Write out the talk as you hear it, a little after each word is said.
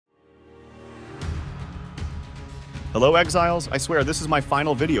Hello Exiles, I swear this is my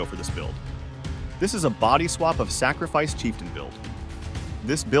final video for this build. This is a body swap of Sacrifice Chieftain build.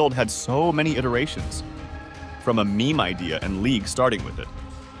 This build had so many iterations, from a meme idea and League starting with it.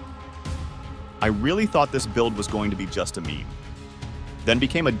 I really thought this build was going to be just a meme. Then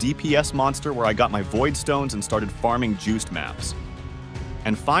became a DPS monster where I got my Void Stones and started farming juiced maps.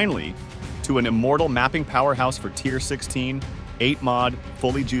 And finally, to an immortal mapping powerhouse for tier 16, 8 mod,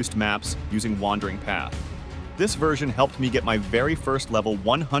 fully juiced maps using Wandering Path. This version helped me get my very first level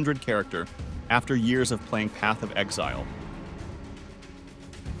 100 character after years of playing Path of Exile.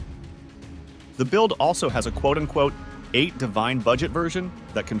 The build also has a quote-unquote 8 divine budget version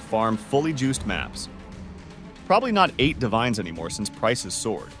that can farm fully juiced maps. Probably not 8 divines anymore since prices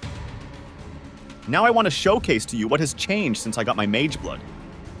soared. Now I want to showcase to you what has changed since I got my Mageblood.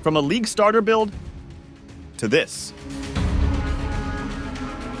 From a League starter build to this.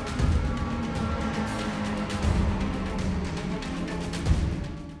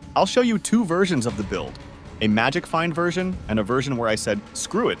 I'll show you 2 versions of the build, a Magic Find version and a version where I said,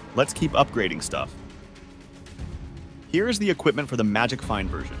 screw it, let's keep upgrading stuff. Here is the equipment for the Magic Find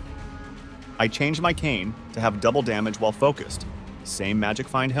version. I changed my cane to have double damage while focused, same Magic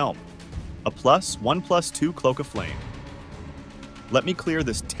Find helm, a +1/+2 Cloak of Flame. Let me clear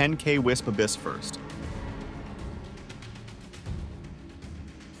this 10k Wisp Abyss first.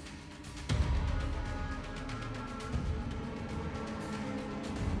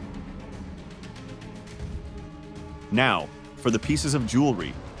 Now, for the pieces of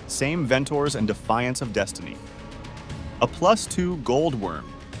jewelry, same Ventors and Defiance of Destiny. A +2 Gold Worm,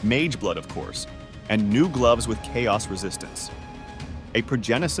 Mageblood of course, and new gloves with Chaos Resistance. A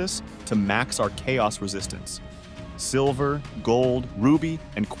Progenesis to max our Chaos Resistance. Silver, gold, ruby,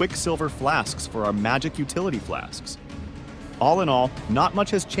 and Quicksilver flasks for our magic utility flasks. All in all, not much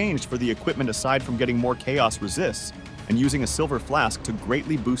has changed for the equipment aside from getting more Chaos Resists and using a silver flask to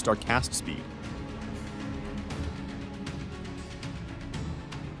greatly boost our cast speed.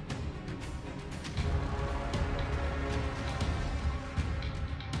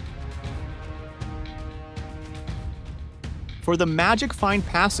 For the Magic Find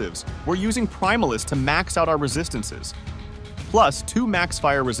passives, we're using Primalist to max out our resistances, plus 2 max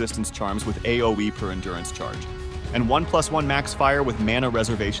fire resistance charms with AoE per endurance charge, and 1/1 max fire with mana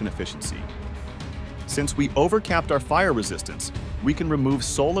reservation efficiency. Since we overcapped our fire resistance, we can remove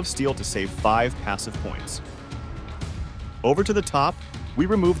Soul of Steel to save 5 passive points. Over to the top, we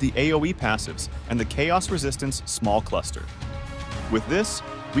remove the AoE passives and the Chaos Resistance small cluster. With this,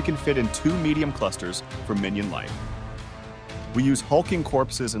 we can fit in 2 medium clusters for minion life. We use Hulking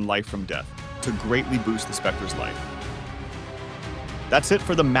Corpses and Life from Death to greatly boost the Spectre's life. That's it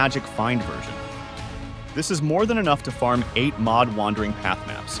for the Magic Find version. This is more than enough to farm 8 mod Wandering Path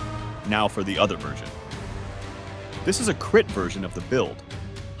maps. Now for the other version. This is a crit version of the build,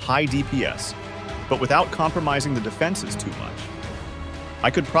 high DPS, but without compromising the defenses too much. I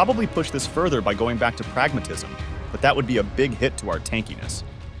could probably push this further by going back to Pragmatism, but that would be a big hit to our tankiness.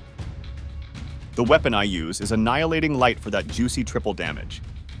 The weapon I use is Annihilating Light for that juicy triple damage.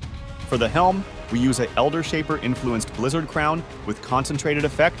 For the helm, we use a Elder Shaper-influenced Blizzard Crown with Concentrated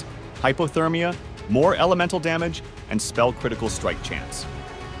Effect, Hypothermia, more elemental damage, and spell critical strike chance.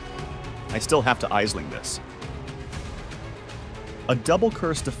 I still have to Aisling this. A double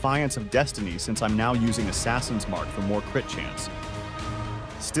curse Defiance of Destiny since I'm now using Assassin's Mark for more crit chance.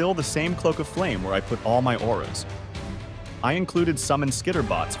 Still the same Cloak of Flame where I put all my auras. I included Summon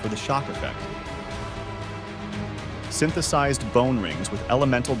Skitterbots for the shock effect. Synthesized Bone Rings with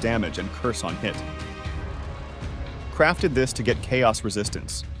elemental damage and curse on hit. Crafted this to get Chaos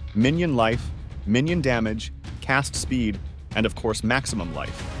Resistance, minion life, minion damage, cast speed, and of course maximum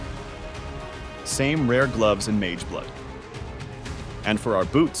life. Same rare gloves in Mageblood. And for our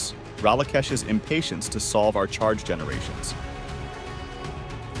boots, Ralakesh's Impatience to solve our charge generations.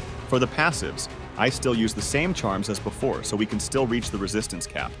 For the passives, I still use the same charms as before so we can still reach the resistance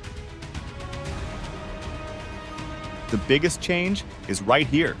cap. The biggest change is right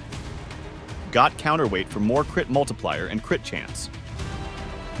here. Got counterweight for more crit multiplier and crit chance.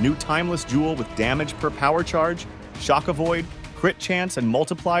 New Timeless Jewel with damage per power charge, shock avoid, crit chance and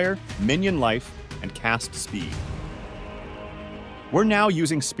multiplier, minion life, and cast speed. We're now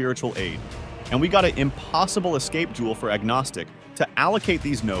using Spiritual Aid, and we got an impossible escape jewel for Agnostic to allocate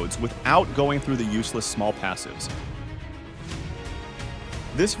these nodes without going through the useless small passives.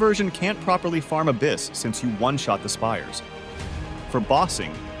 This version can't properly farm Abyss since you one-shot the Spires. For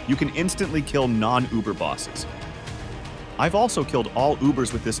bossing, you can instantly kill non-Uber bosses. I've also killed all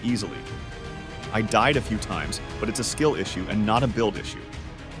Ubers with this easily. I died a few times, but it's a skill issue and not a build issue.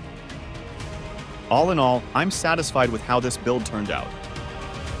 All in all, I'm satisfied with how this build turned out.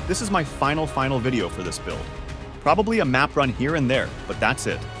 This is my final video for this build. Probably a map run here and there, but that's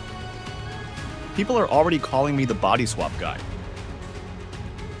it. People are already calling me the Bodyswap guy.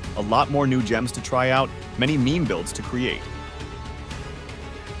 A lot more new gems to try out, many meme builds to create.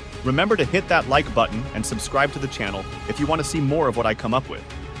 Remember to hit that like button and subscribe to the channel if you want to see more of what I come up with.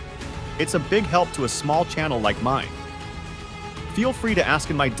 It's a big help to a small channel like mine. Feel free to ask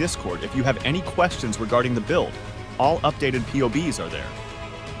in my Discord if you have any questions regarding the build. All updated POBs are there.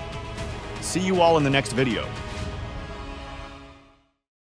 See you all in the next video.